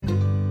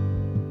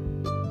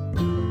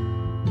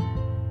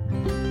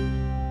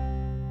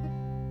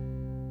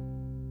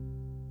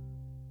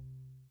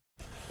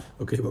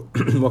Okay, well,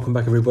 welcome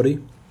back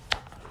everybody.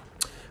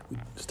 We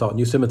start a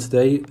new simon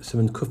today,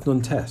 Simon Kuf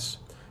Nun Tes,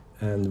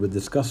 and we're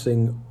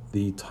discussing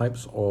the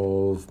types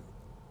of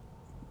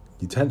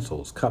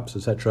utensils, cups,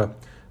 etc.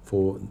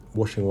 for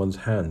washing one's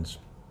hands.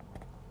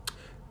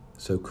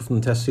 So Kuf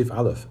Nun Tes Sif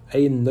Aleph,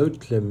 Ein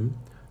Notlim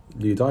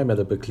Liudayim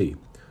Ela Bekli.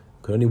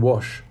 Can only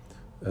wash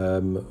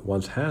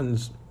one's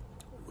hands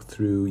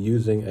through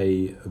using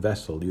a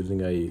vessel,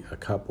 using a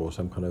cup or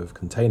some kind of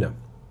container.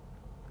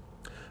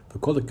 For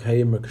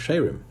Kodakaim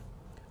Ksherim,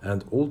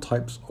 and all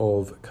types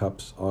of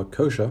cups are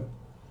kosher.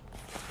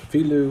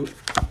 Filu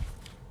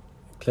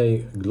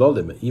clay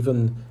glolim,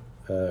 even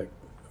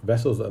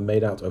vessels that are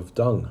made out of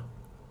dung.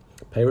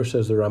 Perish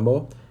says the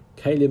Ramo,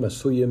 kalim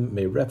asuyim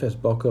me refes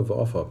boka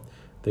v'ofa.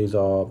 These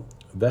are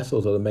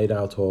vessels that are made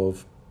out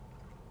of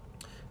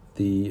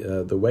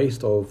the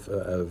waste of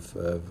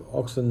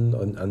oxen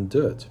and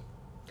dirt.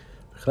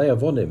 Clay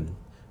avonim,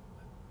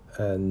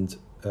 and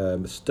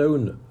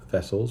stone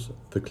vessels,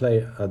 the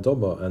clay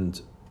adoma,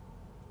 and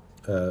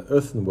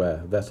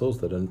earthenware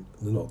vessels that are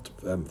not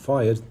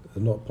fired,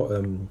 are not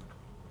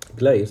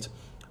glazed,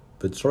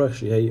 but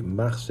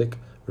machzik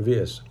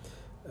revius,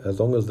 as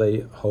long as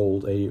they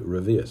hold a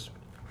revius.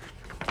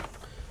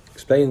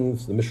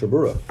 Explains the Mishnah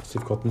Berurah,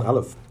 Sivkot and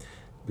Aleph,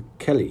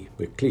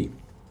 Bekli,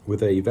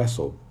 with a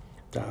vessel.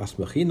 The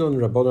Asmachinon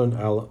Rabbanon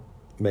al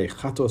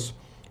Mechatos,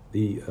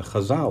 the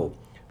Chazal,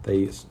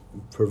 they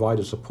provide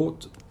a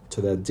support to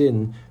their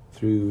din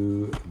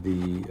through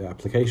the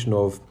application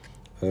of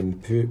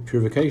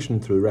purification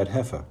through red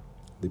heifer,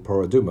 the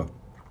poraduma,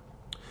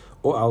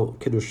 or al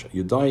kiddush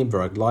yudayim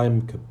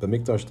v'raglayim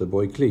b'mikdash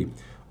deboy kli,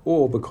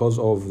 or because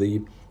of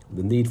the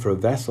need for a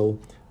vessel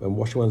when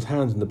washing one's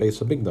hands in the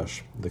base of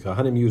mikdash. The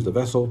Kohanim used a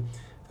vessel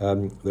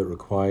that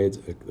required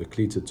a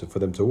kli for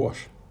them to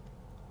wash.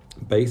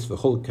 Base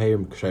v'chol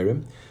keim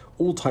ksherim,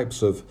 all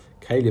types of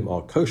kelim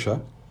are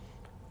kosher.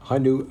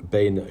 Hainu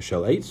bein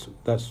shel eitz,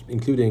 that's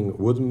including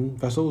wooden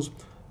vessels,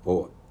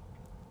 or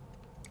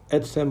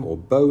edsem, or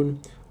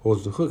bone, or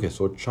zuchukis,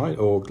 or china,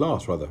 or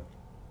glass rather.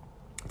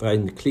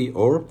 Vein kli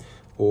or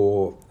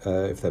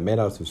if they're made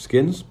out of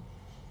skins,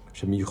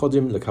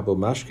 shemiyuchodim lekabel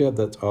mashke,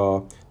 that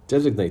are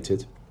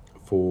designated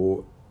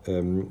for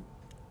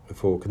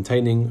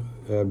containing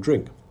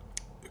drink.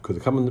 It could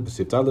come in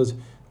Sif Daled,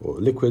 or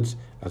liquids,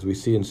 as we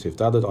see in Sif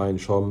Daled, Ayin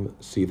Shom,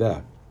 see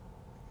there.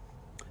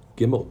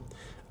 Gimel,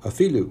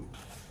 afilu.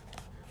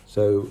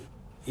 So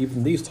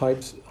even these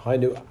types,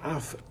 hainu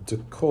af to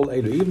call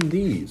elu, even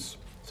these,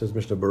 says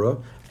Mishnah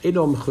Berurah,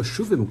 edom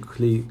cheshuvim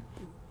kli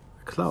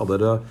klal,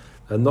 that are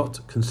not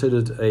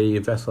considered a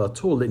vessel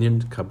at all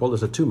in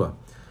kabbalas atuma.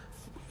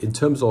 In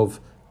terms of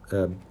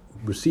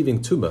receiving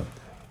tuma,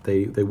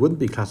 they wouldn't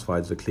be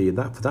classified as a kli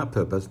for that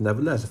purpose.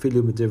 Nevertheless,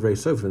 afilu medivrei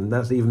sofrim, and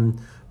that's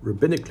even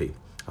rabbinically.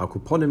 Al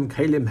kuponim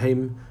kalim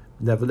heim,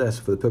 nevertheless,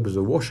 for the purpose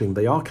of washing,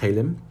 they are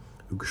kalim.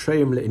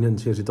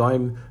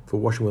 For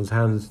washing one's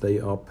hands, they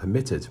are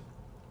permitted.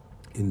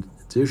 In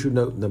issue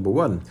note number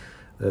 1,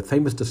 the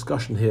famous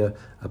discussion here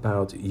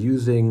about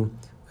using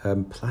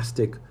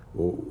plastic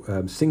or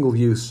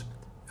single-use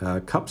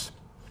cups.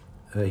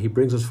 He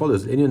brings as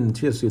follows: Inyan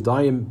tias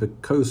yadayim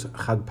bekos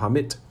chad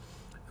pamit,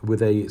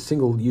 with a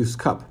single-use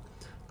cup.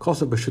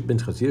 Kosa b'shut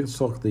minchas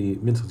yitzchok, the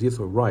minchas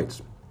yitzchok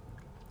writes,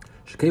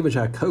 shekevach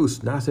hakos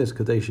nases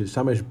kadesh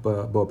samesh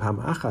bo pam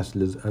achas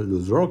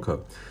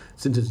luzoroko.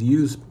 Since it's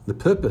used, the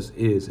purpose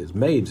is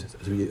made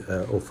to be,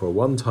 or for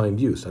one-time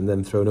use and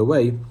then thrown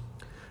away.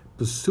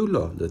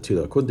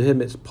 According to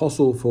him, it's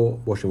possible for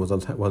washing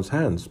one's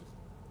hands.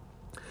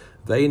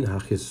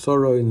 It's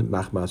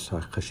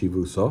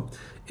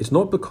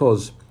not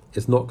because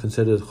it's not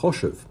considered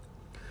choshev,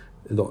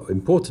 not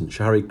important.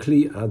 Because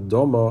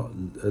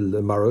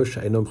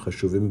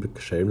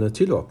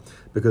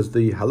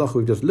the halacha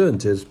we've just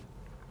learned is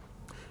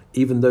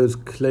even those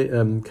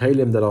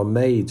kalim that are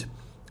made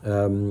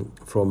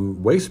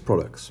from waste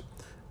products,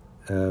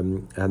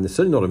 and they're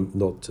certainly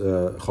not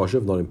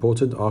choshev, not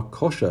important, are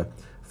kosher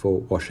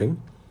for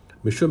washing.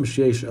 Mishum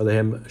sheyesh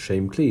alehem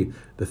shem kli.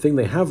 The thing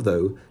they have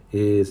though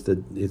is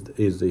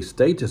the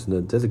status and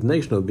the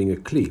designation of being a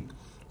kli.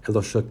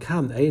 Elo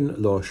shekan ein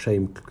lo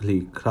shem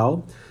kli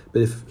klal.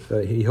 But if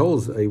he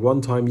holds a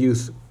one-time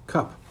use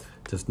cup,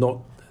 does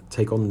not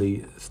take on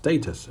the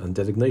status and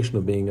designation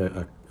of being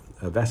a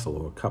vessel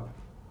or a cup.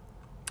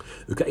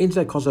 The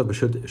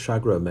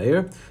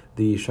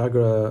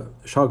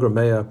Shagra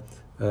Meir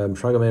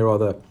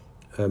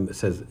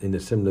says in a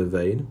similar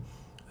vein,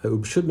 he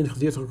adds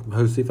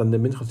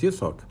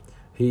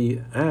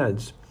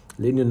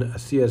Linyan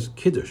Asiyas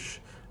Kiddush,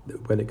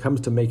 when it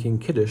comes to making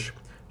Kiddush,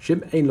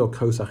 Shim Ein Lo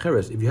Kos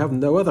Acheres, if you have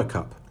no other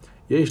cup,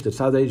 if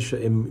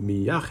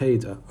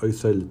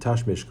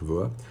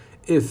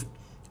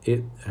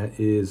it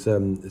is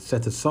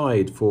set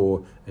aside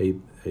for a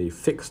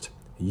fixed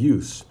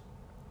use,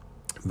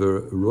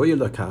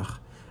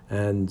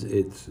 and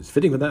it's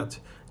fitting for that,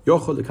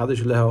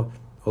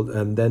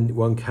 and then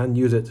one can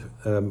use it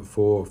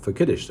for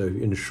Kiddush. So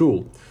in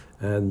shul,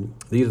 and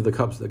these are the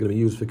cups that are going to be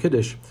used for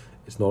Kiddush.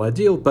 It's not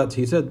ideal, but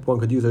he said one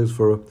could use those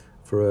for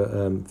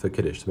for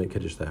Kiddush, to make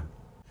Kiddush there.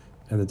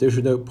 And the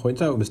Dirshu note points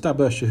out,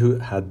 Mistaba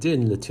Shehu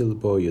Hadin Latil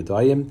Bo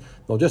Yadayim,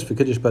 not just for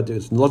Kiddush, but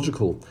it's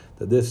logical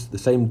that the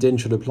same din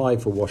should apply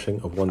for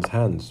washing of one's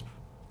hands.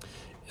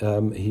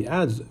 He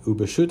adds,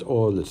 Ubeshut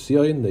or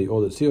Letzion, the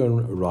or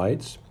Letzion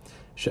writes,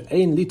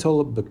 She'ein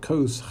Litol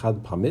Bekos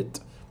Chad Pamit,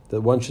 that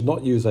one should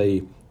not use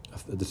a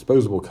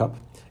disposable cup,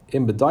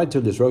 in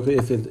Bedaitu Lisroka,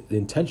 if the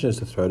intention is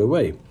to throw it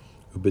away.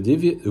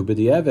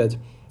 Ubedieved,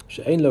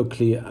 She'ein Lo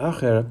Kli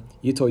Acher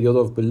Yitol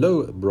Yodov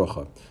Below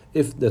Brocha.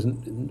 If there's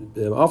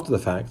after the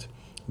fact,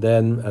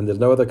 then and there's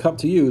no other cup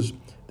to use,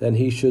 then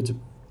he should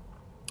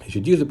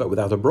use it, but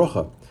without a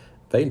brocha.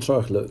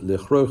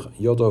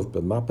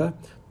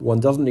 One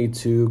doesn't need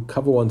to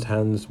cover one's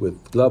hands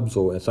with gloves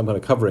or some kind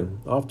of covering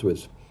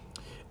afterwards.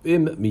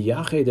 If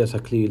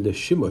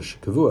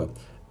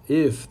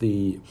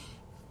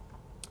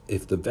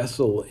the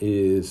vessel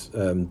is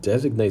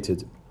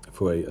designated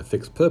for a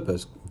fixed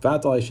purpose,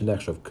 then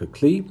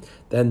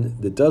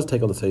it does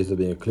take on the status of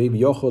being a kli.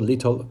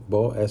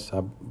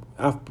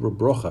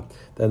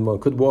 Then one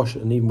could wash,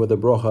 and even with a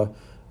brocha,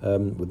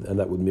 and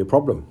that wouldn't be a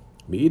problem.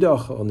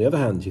 On the other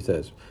hand, she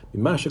says,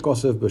 that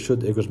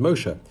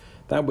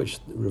which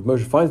Rav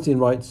Moshe Feinstein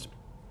writes,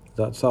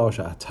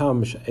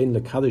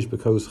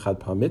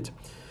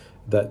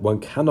 that one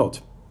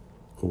cannot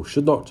or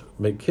should not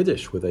make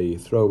kiddush with a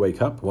throwaway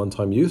cup,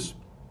 one-time use.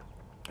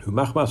 For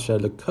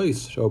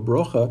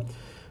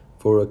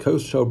a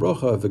kos shel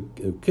brocha of a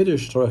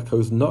kiddush torah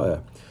kos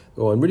noah,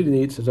 one really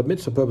needs, as a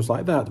mitzvah purpose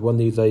like that, one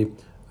needs a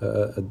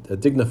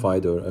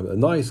dignified or a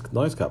nice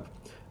cup.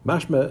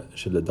 Mashma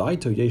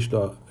sheledaito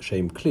yeshla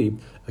shem kli.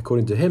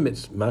 According to him,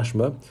 it's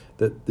mashma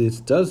that this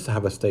does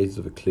have a status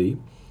of a kli.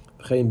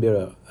 V'chein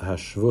bira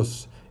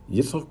hashvus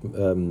yitzchok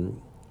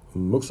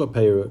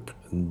muksapeir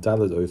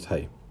dalad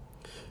othei,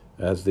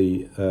 as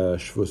the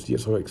Shvus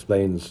Yitzchok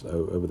explains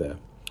over there.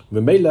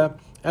 Memela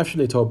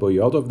actually told bo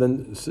yodov,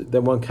 then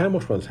one can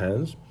wash one's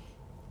hands.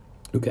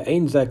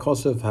 Ukein zeh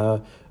kosev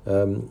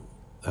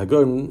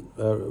hagon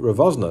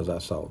ravozna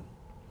zasal.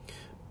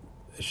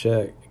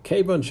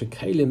 Kevon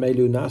shekelim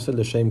elu nasa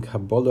l'shem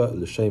kabbalah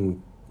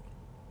l'shem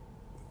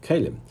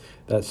kelim.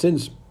 That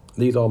since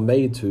these are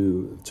made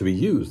to be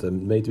used,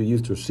 and made to be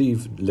used to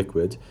receive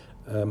liquid,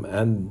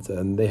 and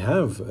they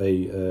have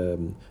a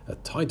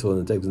title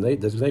and a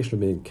designation of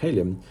being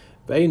kelim,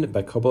 vein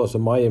by kabbalah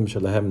samayim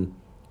shalahem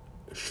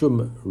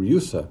shum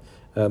riusa.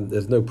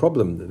 There's no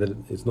problem.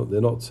 It's not.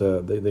 They're not.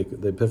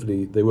 They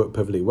perfectly. They work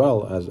perfectly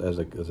well as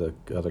a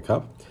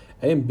cup.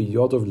 Then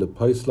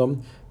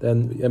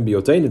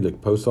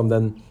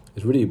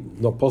it's really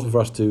not possible for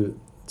us to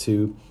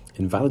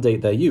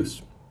invalidate their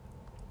use.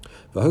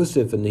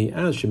 V'hosif, and he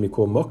adds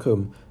shemikor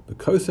mokum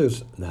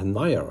bekosos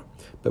hanayar,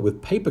 but with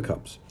paper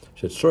cups,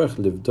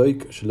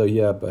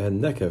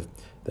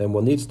 then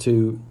one needs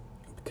to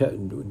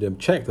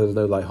check there's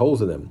no like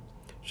holes in them.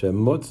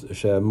 Because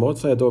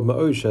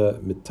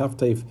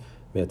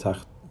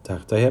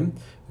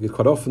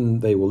quite often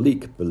they will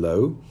leak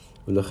below.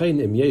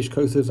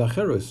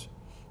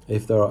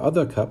 If there are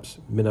other cups,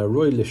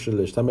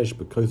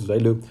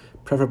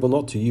 preferable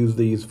not to use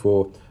these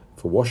for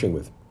washing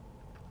with.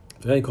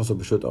 And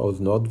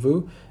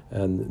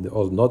the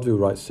Oz Nodvu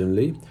writes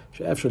similarly,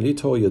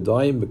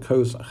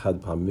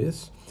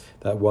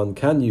 that one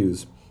can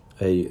use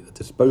a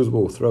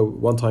disposable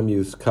one-time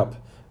use cup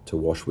to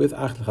wash with,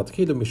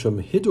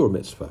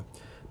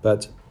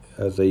 but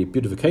as a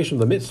beautification of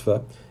the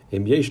mitzvah,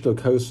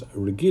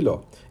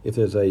 if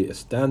there's a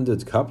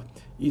standard cup,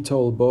 he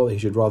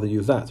should rather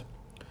use that.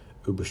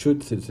 The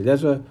Tzitz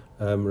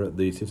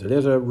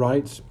Eliezer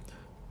writes,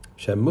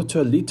 he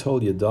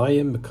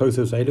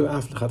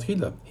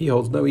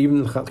holds no,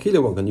 even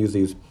l'chatchila one can use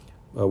these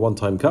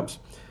one-time cups.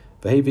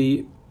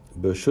 V'hevi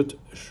b'shut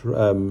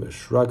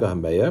shraga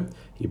hameya,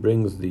 he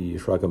brings the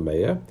shraga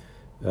hameya.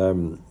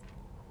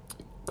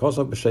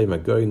 Kosav b'shem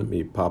hagoyin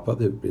mi papa,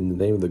 in the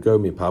name of the go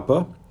mi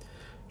papa.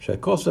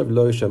 Shekosav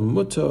lo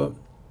shemutter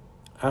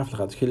af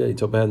l'chatchila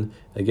itoben.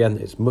 Again,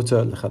 it's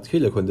mutter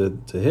l'chatchila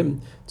according to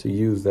him to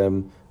use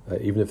them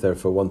even if they're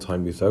for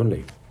one-time use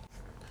only.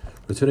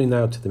 Returning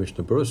now to the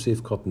Mishnah Berurah,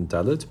 Sif Cotton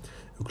Daled,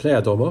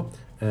 Uklei Adoma,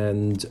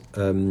 and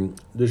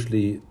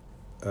literally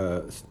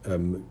earth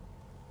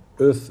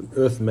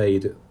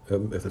made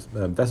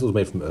vessels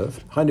made from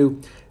earth.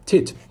 Hainu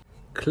tit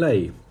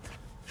clay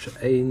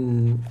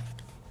she'ein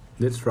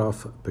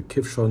litzraf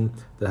bekivshon,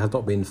 that has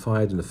not been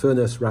fired in the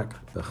furnace, rak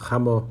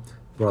bechamo,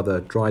 rather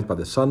dried by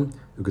the sun,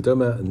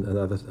 ugadoma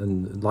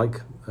and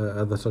like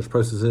other such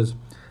processes.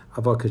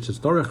 Aval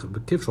kishnorech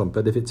bekivshon,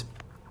 but if it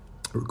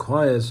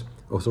requires,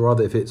 or so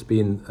rather, if it's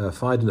been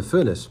fired in a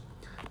furnace,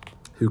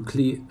 hu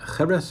kli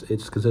cheres,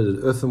 it's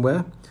considered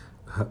earthenware.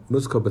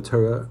 Musko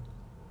b'Torah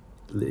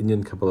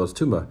l'inyan kabbalas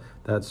tuma,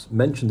 that's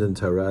mentioned in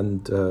Torah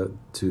and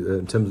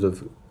in terms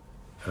of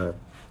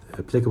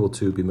applicable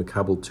to be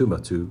makabel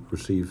tuma, to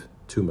receive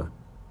tuma.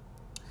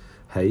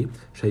 Hey,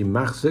 shei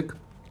machzik.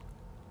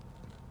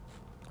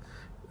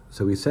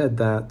 So we said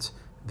that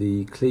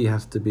the kli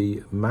has to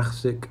be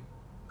machzik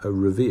a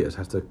revius,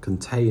 has to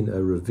contain a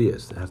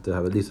revius. It has to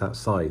have at least that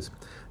size.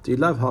 If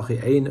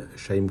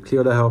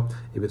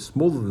it's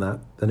smaller than that,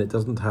 then it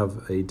doesn't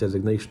have a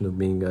designation of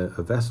being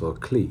a vessel, a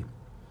kli.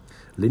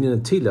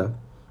 Linyan tila,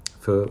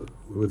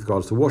 with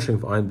regards to washing,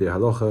 for ein bir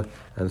halacha,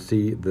 and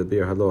see the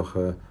bir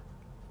halacha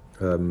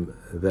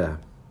there.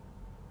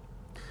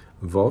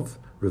 Vov,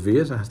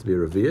 revius, it has to be a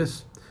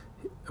revius.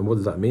 And what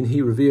does that mean?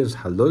 He revius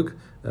halug,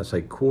 that's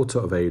a quarter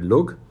of a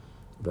lug,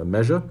 the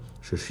measure.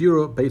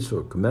 Shashiro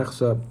Beitzur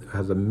Kmersa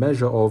has a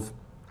measure of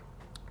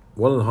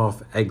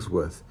 1.5 eggs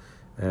worth.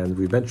 And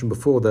we mentioned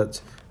before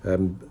that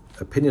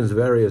opinions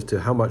vary as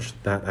to how much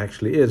that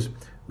actually is.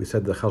 We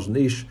said the Chazon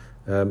Ish,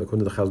 according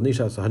to the Chazon Ish,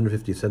 that's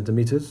 150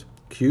 centimeters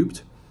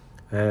cubed.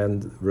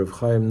 And Rav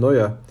Chaim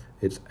Noya,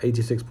 it's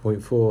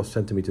 86.4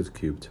 centimeters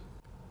cubed.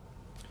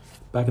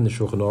 Back in the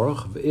Shulchan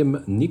Aruch,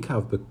 V'im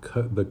nikav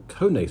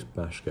bekones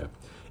mashka.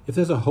 If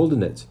there's a hole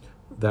in it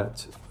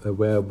that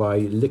whereby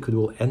liquid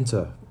will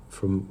enter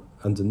from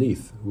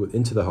underneath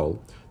into the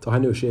hole,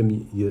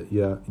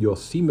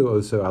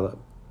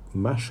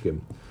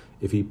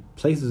 if he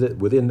places it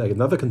within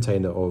another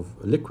container of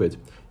liquid,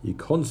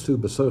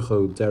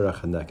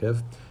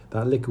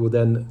 that liquid will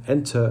then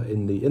enter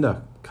in the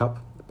inner cup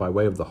by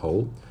way of the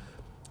hole.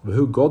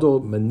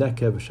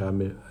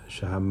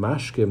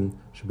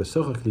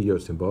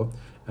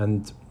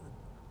 And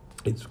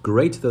it's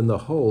greater than the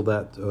hole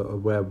that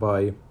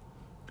whereby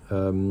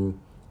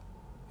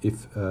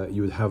if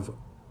you would have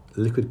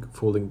liquid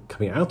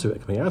coming out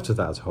of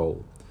that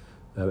hole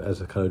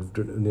as a kind of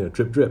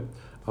drip.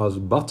 As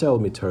batel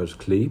miteres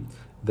kli,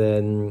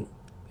 then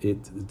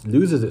it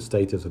loses its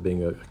status of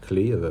being a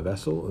kli, of a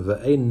vessel. The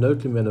ein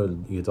notlim meno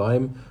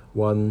yadayim,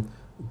 one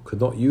could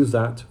not use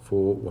that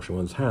for washing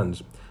one's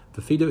hands.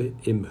 The fidu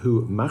im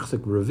hu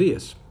machzik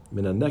revius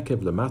min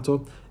nekev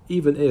lamato,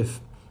 even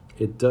if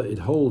it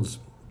holds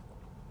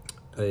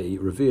a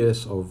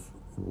revius of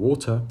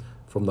water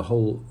from the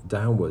hole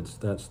downwards,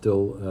 that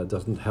still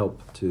doesn't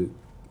help to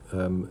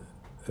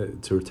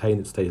retain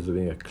its status of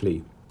being a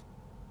kli.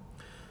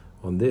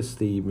 On this,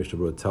 the Mishnah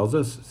Berurah tells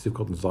us,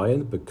 Sivkot and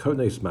Zion,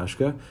 Bekones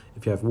mashka,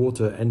 if you have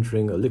water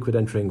entering, a liquid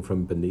entering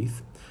from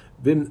beneath,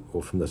 Vim,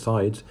 or from the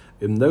sides,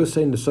 Vim no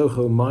sein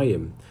nesocho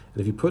mayim, and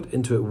if you put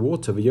into it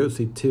water,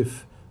 V'yotzi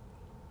tif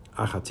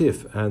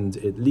achatif, and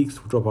it leaks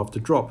drop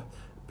after drop,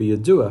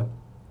 B'yadua,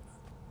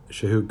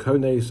 Shehu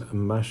kones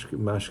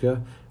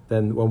mashka,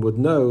 then one would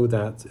know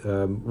that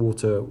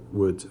water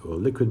would, or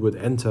liquid would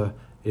enter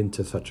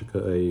into such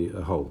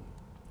a hole.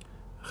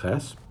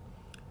 Ches,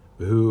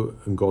 V'hu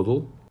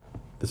ngodel,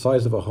 the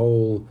size of a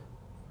hole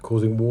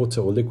causing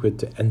water or liquid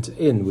to enter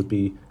in would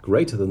be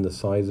greater than the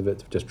size of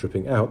it just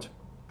dripping out.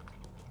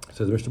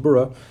 Says the Mishnah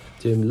Berurah,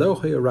 Tim lo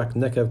rak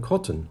nekev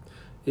cotton,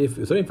 if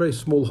it's only a very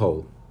small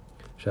hole,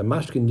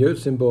 shamashkin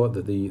yotzimbo,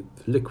 that the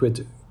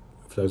liquid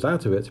flows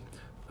out of it,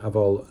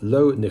 aval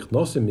lo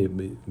nichnosim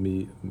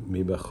mi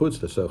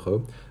bachutz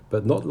lesocho,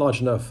 but not large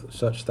enough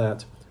such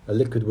that a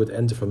liquid would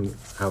enter from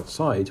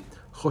outside,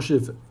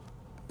 choshev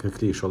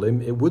kli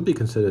sholim, it would be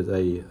considered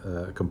a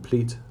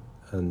complete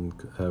and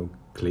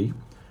kli,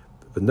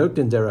 but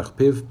notin derech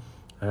piv,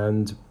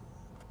 and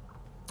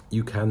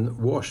you can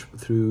wash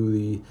through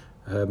the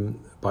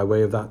by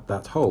way of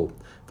that hole.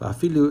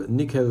 Va'afilu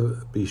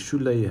nikev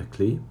bishulei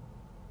kli,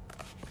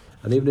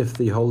 and even if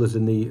the hole is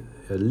in the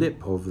lip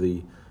of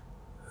the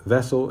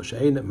vessel,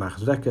 she'ein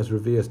machzekes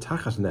revius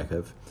tachas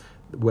nekev,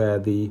 where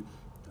the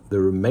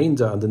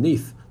remainder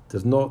underneath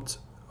does not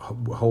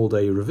hold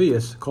a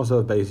revius,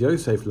 kosav beis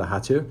Yosef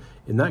lahatir.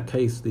 In that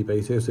case, the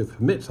beis Yosef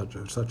permits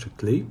such a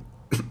kli.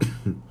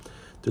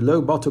 The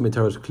low bottom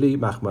miteres kli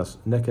machmas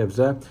nekev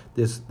zeh.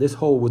 This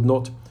hole would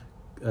not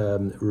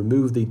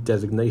remove the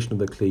designation of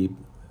the kli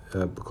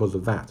because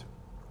of that.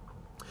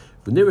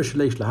 But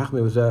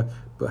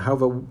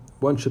however,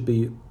 one should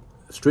be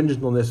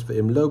stringent on this for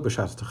imlo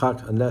b'shas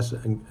tachak, unless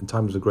in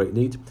times of great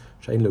need,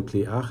 she'ein lo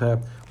kli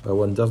acher, where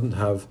one doesn't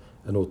have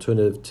an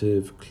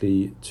alternative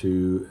kli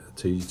to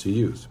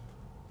use.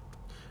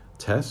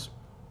 Tes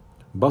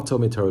batel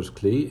miteres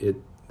kli, it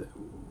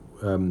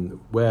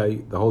where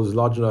the hole is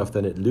large enough,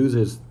 then it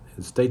loses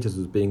its status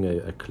as being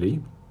a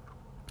kli.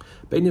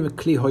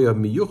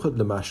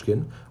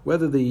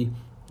 Whether the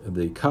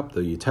cup,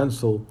 the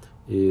utensil,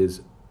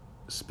 is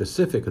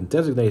specific and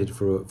designated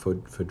for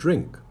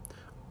drink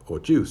or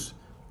juice,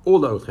 or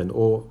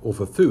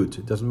for food.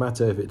 It doesn't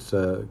matter if it's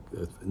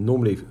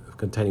normally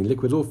containing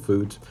liquids or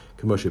foods,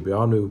 as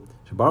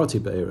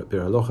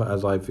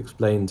I've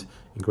explained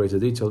in greater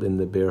detail in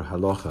the Bir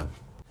Halacha.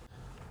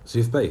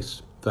 Sif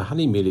base, the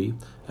honey mili,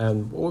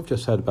 and what we've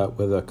just said about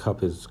whether a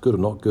cup is good or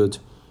not good.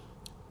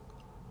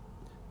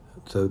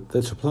 So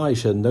the supply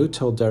should no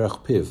tel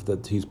derech piv,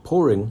 that he's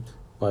pouring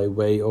by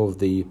way of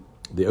the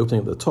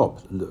opening at the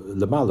top,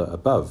 lamala,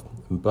 above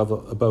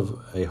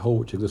a hole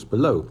which exists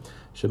below.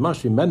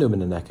 Shemash menu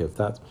min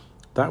nekev,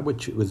 that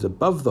which was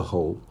above the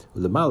hole,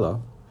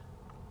 lamala,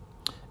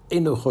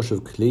 eno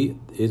choshev kli,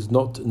 is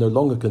no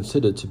longer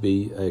considered to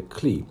be a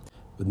kli.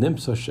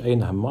 v'nimsa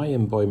she'ein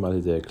hamayim boim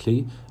alidei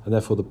kli, and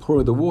therefore the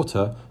pouring of the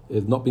water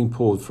is not being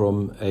poured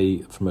from a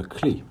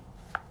kli.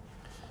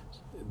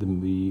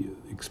 We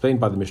explained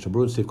by the Mishnah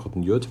Berurah Sif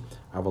Kotan Yud,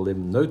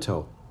 Avalim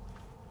Notel,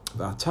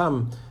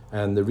 V'atam,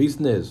 and the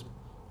reason is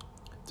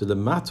to the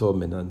mato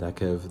min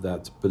nekev,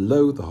 that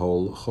below the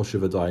hole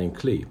choshev adayin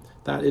kli,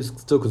 that is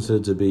still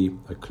considered to be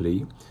a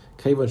kli.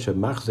 Kevan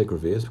shemachzik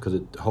revius, because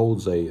it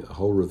holds a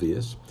whole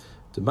revius.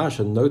 To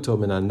masha noto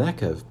min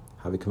nekev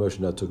have a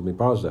commotion that took me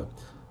barza,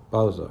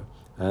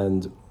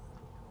 and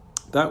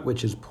that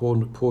which is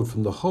poured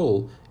from the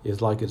hole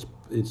is like it's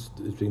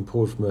being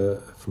poured from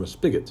a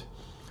spigot.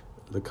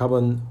 The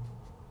common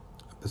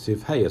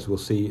Sif Hay, as we'll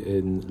see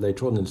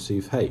later on in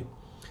Sif Hay.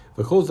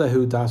 V'chol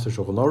zehu das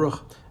Shulchan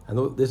Aruch,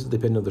 and this is the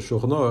opinion of the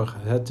Shulchan Aruch,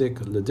 hetik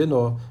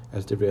ledino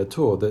as divrei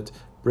Torah, that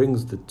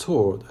brings the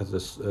Torah as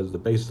the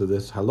basis of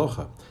this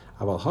halacha.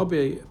 Aval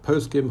habe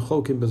poskim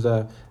cholkim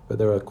b'zeh, but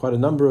there are quite a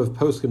number of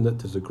poskim that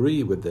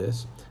disagree with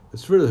this. The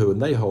Srilahu,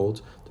 and they hold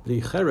to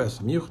be cheres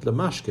miyuch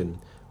lemashkin,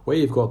 where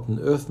you've got an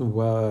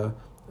earthenware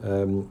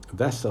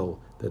vessel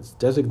that's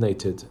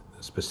designated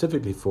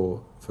specifically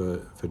for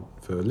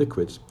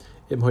liquids.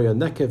 Im hoya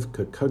nekev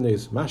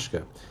kones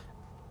mashka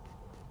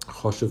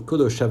choshev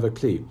kudo sheva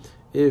kli.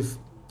 If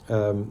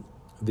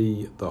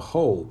the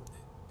hole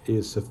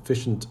is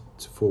sufficient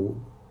for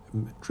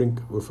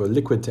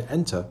liquid to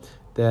enter,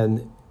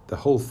 then the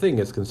whole thing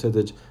is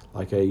considered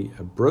like a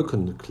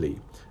broken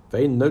kli.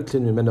 Vein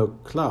notlin mimeno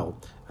klal,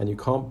 and you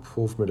can't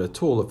pour from it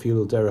at all.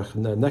 Afil derech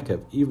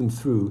nekev, even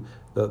through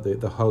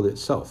the hole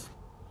itself.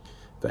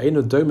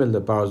 Ve'enu domen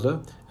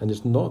lebarza, and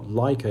it's not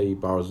like a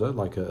barza,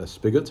 like a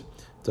spigot.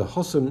 The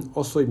hosum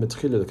osoi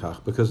metchile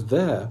lekach, because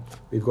there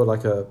we've got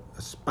like a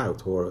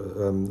spout or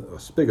a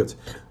spigot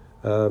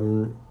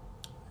on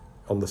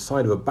the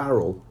side of a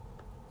barrel.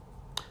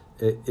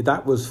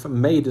 That was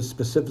made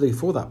specifically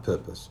for that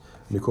purpose.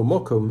 Mikol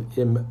mokum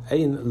im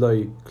ein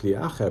loy kli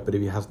acher, but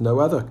if he has no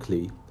other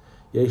kli,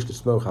 yesh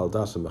l'smoch al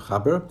das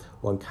mechaber,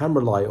 one can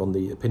rely on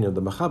the opinion of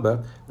the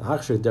mechaber,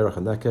 hachshe derech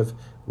hanekev,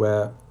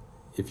 where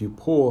if you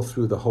pour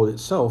through the hole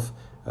itself,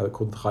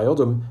 according to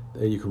Chayodom,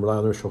 you can rely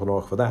on the Shulchan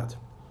Aruch for that.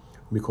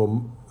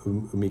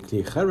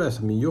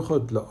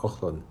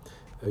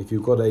 If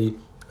you've got a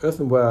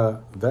earthenware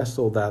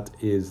vessel that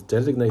is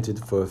designated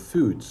for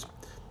foods,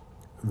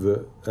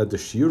 that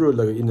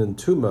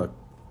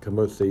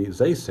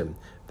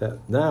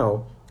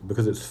now,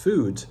 because it's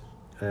food,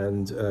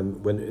 and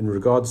when in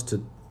regards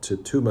to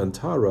tuma and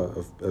tara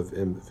of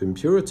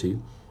impurity,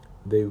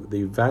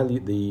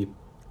 the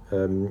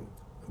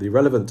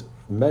relevant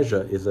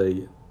measure is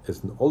an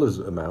olive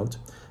amount,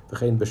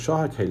 and for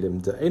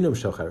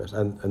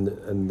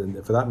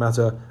that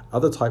matter,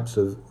 other types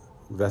of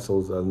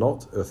vessels are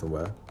not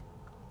earthenware.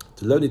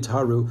 Teloni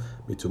taru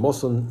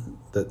mitumoson,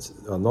 that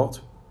are not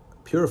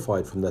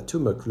purified from their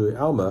tuma klui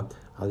alma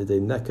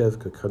alidei nekev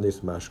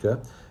kokonis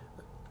mashka,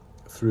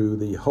 through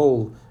the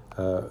hole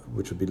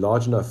which would be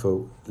large enough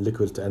for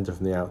liquids to enter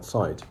from the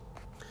outside.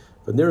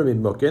 But Niramid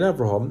Mogen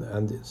Avraham,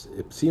 and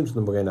it seems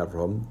from the Mogen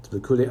Avraham, to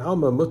the Kuli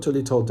Alma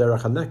Mutali told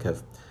Derech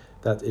HaNekev,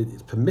 that it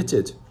is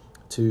permitted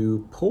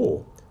to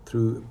pour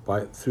through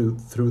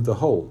the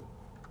hole.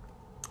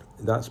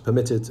 That's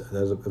permitted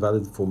as a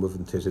valid form of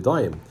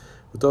Ntesidayim.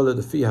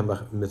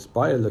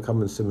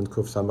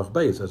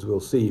 As we'll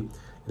see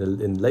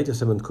in later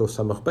Simon Kuf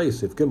Samach Beis,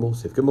 Sif Gimel,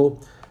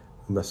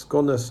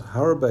 Maskonas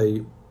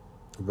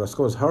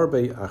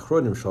Harbe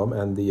Achronim Shom,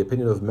 and the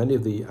opinion of many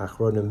of the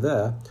Achronim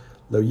there,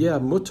 Lo yeh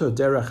mutter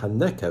derech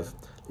hanekev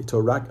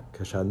litorak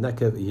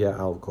kashanekev yeh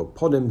al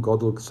koponim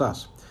godul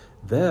ksas.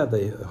 There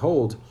they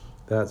hold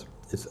that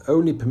it's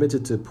only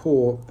permitted to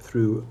pour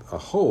through a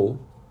hole.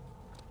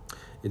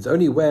 It's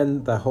only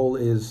when the hole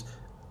is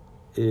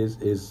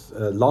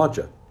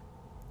larger,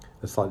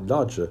 slightly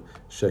larger.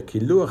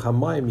 Shekiluach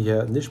hamayim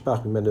yeh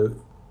nishbach mimenu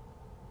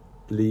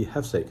li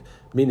hefsek,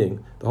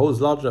 meaning the hole is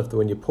large enough that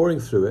when you're pouring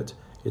through it,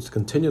 it's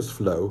continuous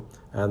flow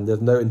and there's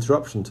no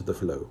interruption to the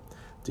flow.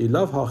 Because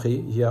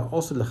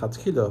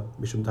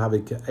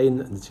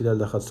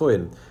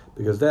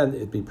then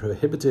it'd be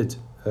prohibited,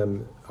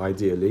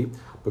 ideally,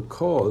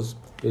 because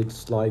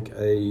it's like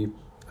a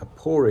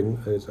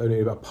pouring. It's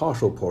only a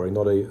partial pouring,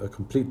 not a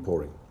complete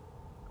pouring.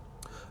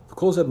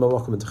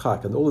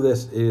 And all of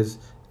this is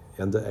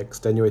under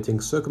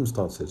extenuating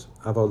circumstances.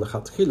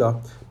 But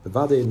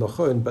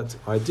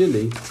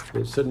ideally,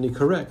 it's certainly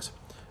correct.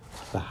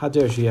 The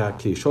hader shia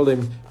kli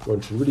sholim,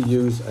 one should really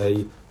use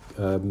a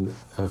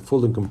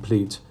full and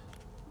complete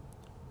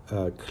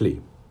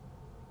kli.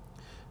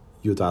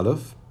 Yud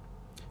Aleph,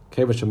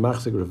 kevash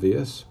machzik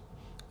revius,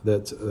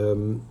 that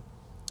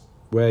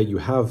where you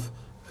have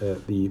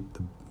the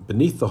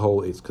beneath the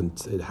hole, it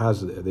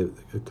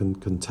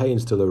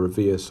contains still a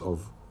revius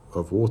of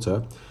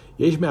water.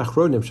 Yesh me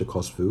achronim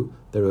shekosvu,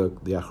 there are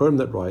the achronim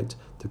that write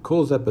to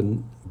call that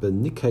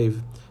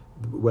benikev,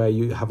 where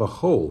you have a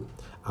hole.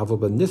 Avol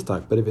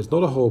benistak, but if it's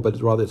not a hole, but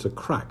rather it's a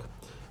crack.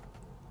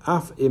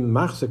 Af im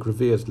machzik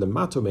revius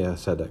lemato mea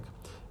sedek,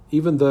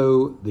 even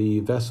though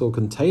the vessel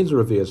contains a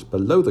revius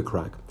below the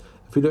crack,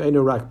 Even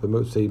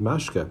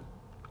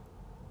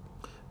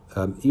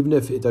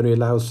if it only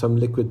allows some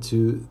liquid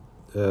to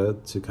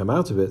come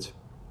out of it,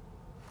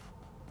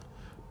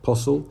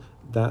 posel,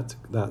 that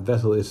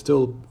vessel is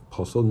still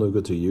posel, no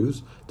good to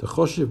use. The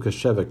choshev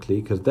kasheva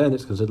kli, because then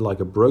it's considered like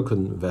a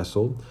broken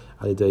vessel.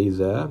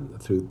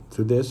 Through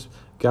this,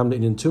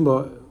 gamlin in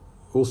tumor,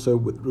 also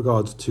with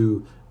regards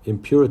to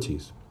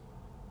impurities.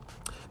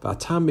 That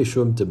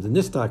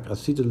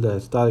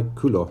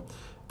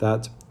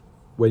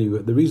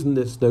the reason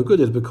it's no good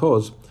is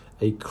because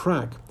a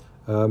crack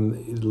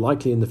is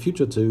likely in the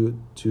future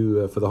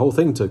to for the whole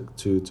thing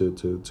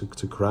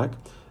to crack,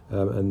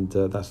 and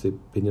that's the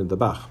opinion of the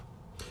Bach.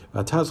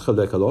 Taz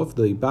Chalekalov,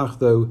 the Bach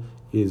though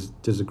the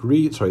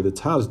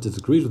Taz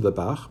disagrees with the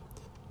Bach.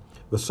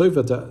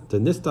 Vasova the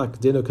Nistak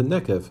Dino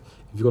Kanekev,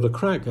 if you've got a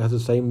crack, it has the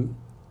same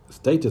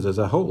status as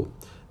a hole.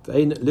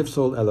 Ve'ein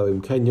lifsol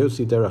Elohim ken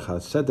yosi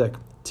derech sedek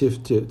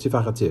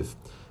tifachativ.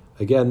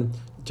 Again,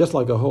 just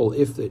like a hole,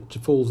 if it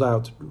falls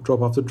out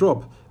drop after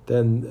drop,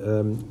 then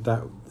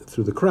that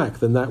through the crack,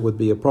 then that would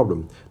be a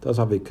problem. It does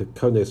have a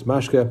kones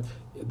mashka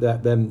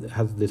that then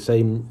has the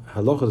same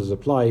halachas as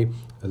apply,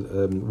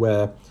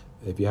 where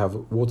if you have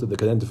water that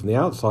can enter from the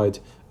outside,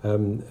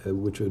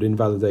 which would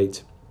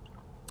invalidate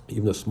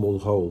even a small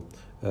hole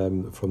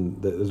from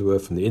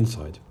the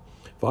inside.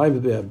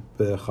 The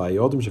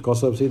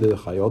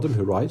Chayodim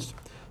who writes,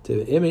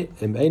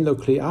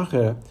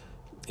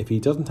 if he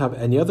doesn't have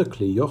any other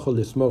kli,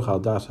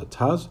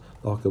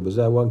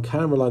 one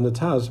can rely on the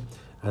taz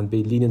and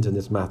be lenient in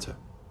this matter.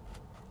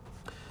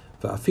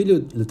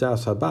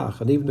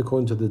 And even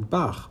according to the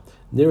Bach,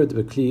 near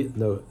the kli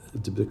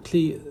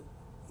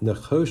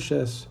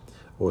nechoshes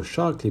or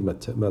sharkli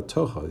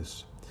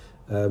matochos,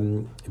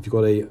 if you've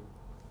got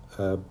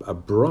a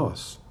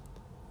brass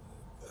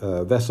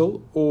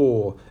vessel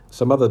or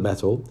some other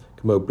metal,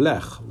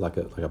 blech, like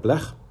a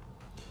blech,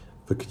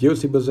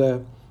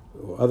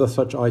 or other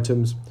such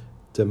items,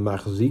 the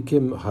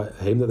machzikim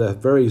haim, that they're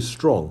very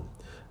strong.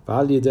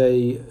 It's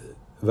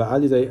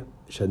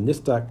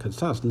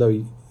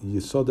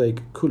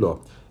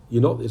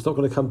not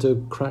going to come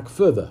to crack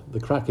further. The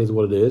crack is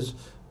what it is,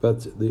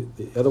 but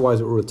otherwise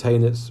it will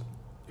retain its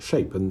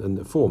shape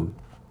and form.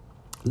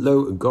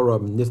 Lo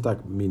goram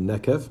nistak min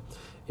nekev,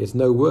 it's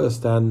no worse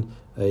than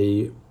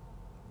the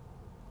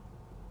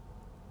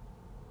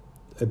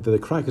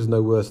crack is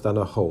no worse than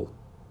a hole.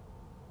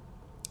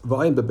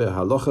 V'ayin be'ber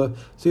halacha,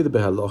 see the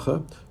be'er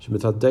halacha,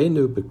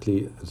 shemitadenu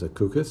b'kli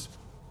zakukas,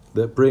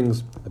 that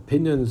brings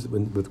opinions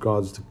with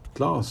regards to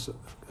glass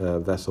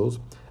vessels.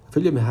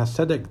 Even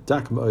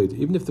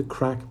if the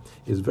crack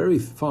is very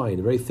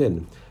fine, very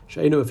thin,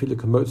 where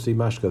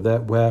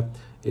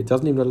it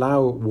doesn't even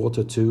allow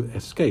water to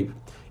escape.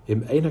 If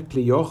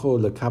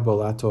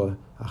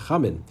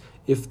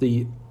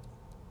the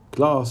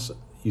glass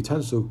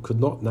utensil could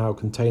not now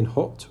contain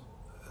hot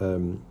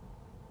liquid,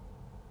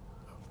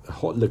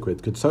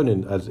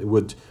 kutsonin, as it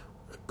would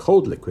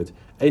cold liquid,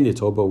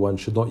 but one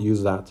should not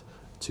use that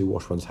to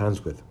wash one's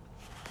hands with.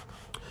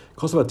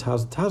 Kosovo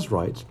Taz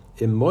writes,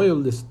 in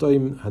moyel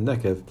listoim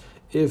hanekev,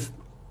 if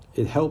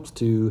it helps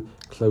to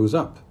close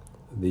up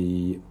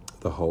the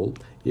hole,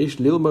 yesh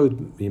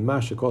lilmod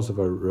mimash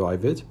Kosovo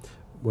Ravid,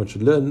 one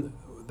should learn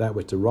that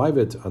which how the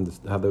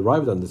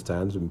Ravid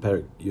understands in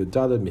Perik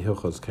Yudalad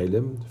Mihilchos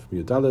Kalim, from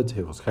Yudalad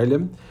Hilchos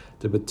Kalim,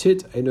 the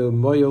betit eno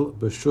moyel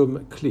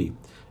b'shum kli,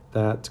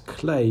 that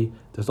clay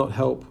does not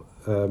help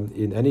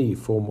in any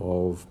form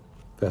of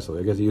vessel.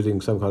 I guess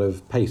using some kind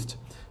of paste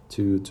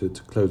to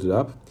close it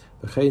up.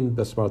 And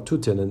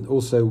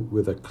also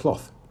with a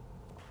cloth.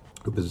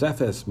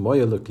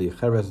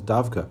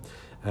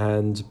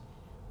 And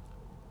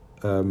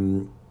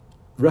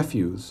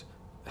refuse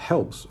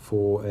helps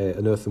for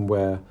an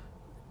earthenware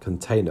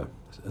container,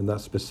 and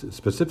that's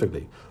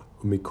specifically.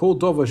 If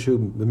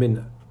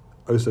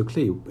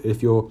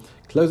you're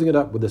closing it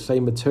up with the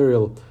same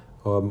material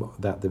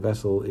that the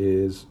vessel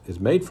is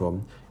made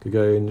from, could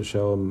go in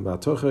shel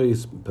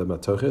matoches,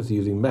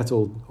 using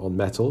metal on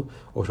metal,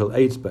 or shel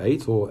eitz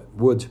be'etz, or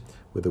wood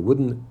with a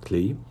wooden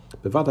kli,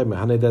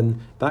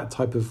 then that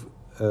type of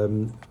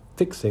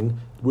fixing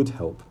would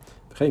help.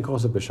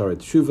 Similarly, the Sharet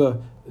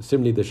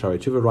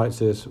Tshuva writes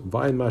this,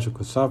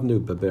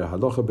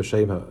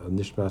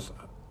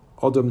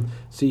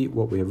 see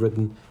what we have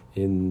written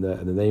in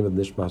the name of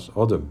Nishmas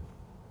Odom.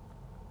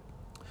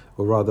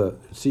 Or rather,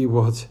 see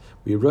what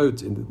we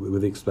wrote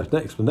with the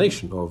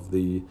explanation of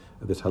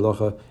this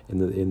halacha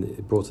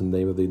brought in the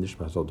name of the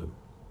Nishmas Odom.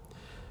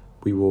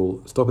 We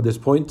will stop at this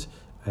point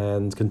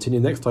and continue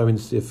next time in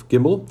Sif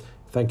Gimel.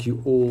 Thank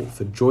you all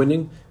for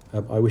joining.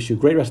 I wish you a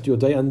great rest of your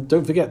day, and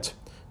don't forget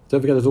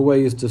as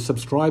always to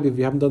subscribe if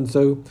you haven't done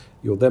so.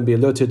 You'll then be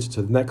alerted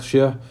to the next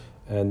year,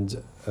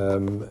 and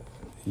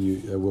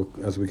you will,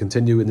 as we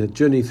continue in the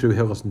journey through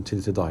Hilchos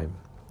Netilas Yadayim.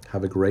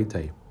 Have a great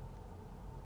day.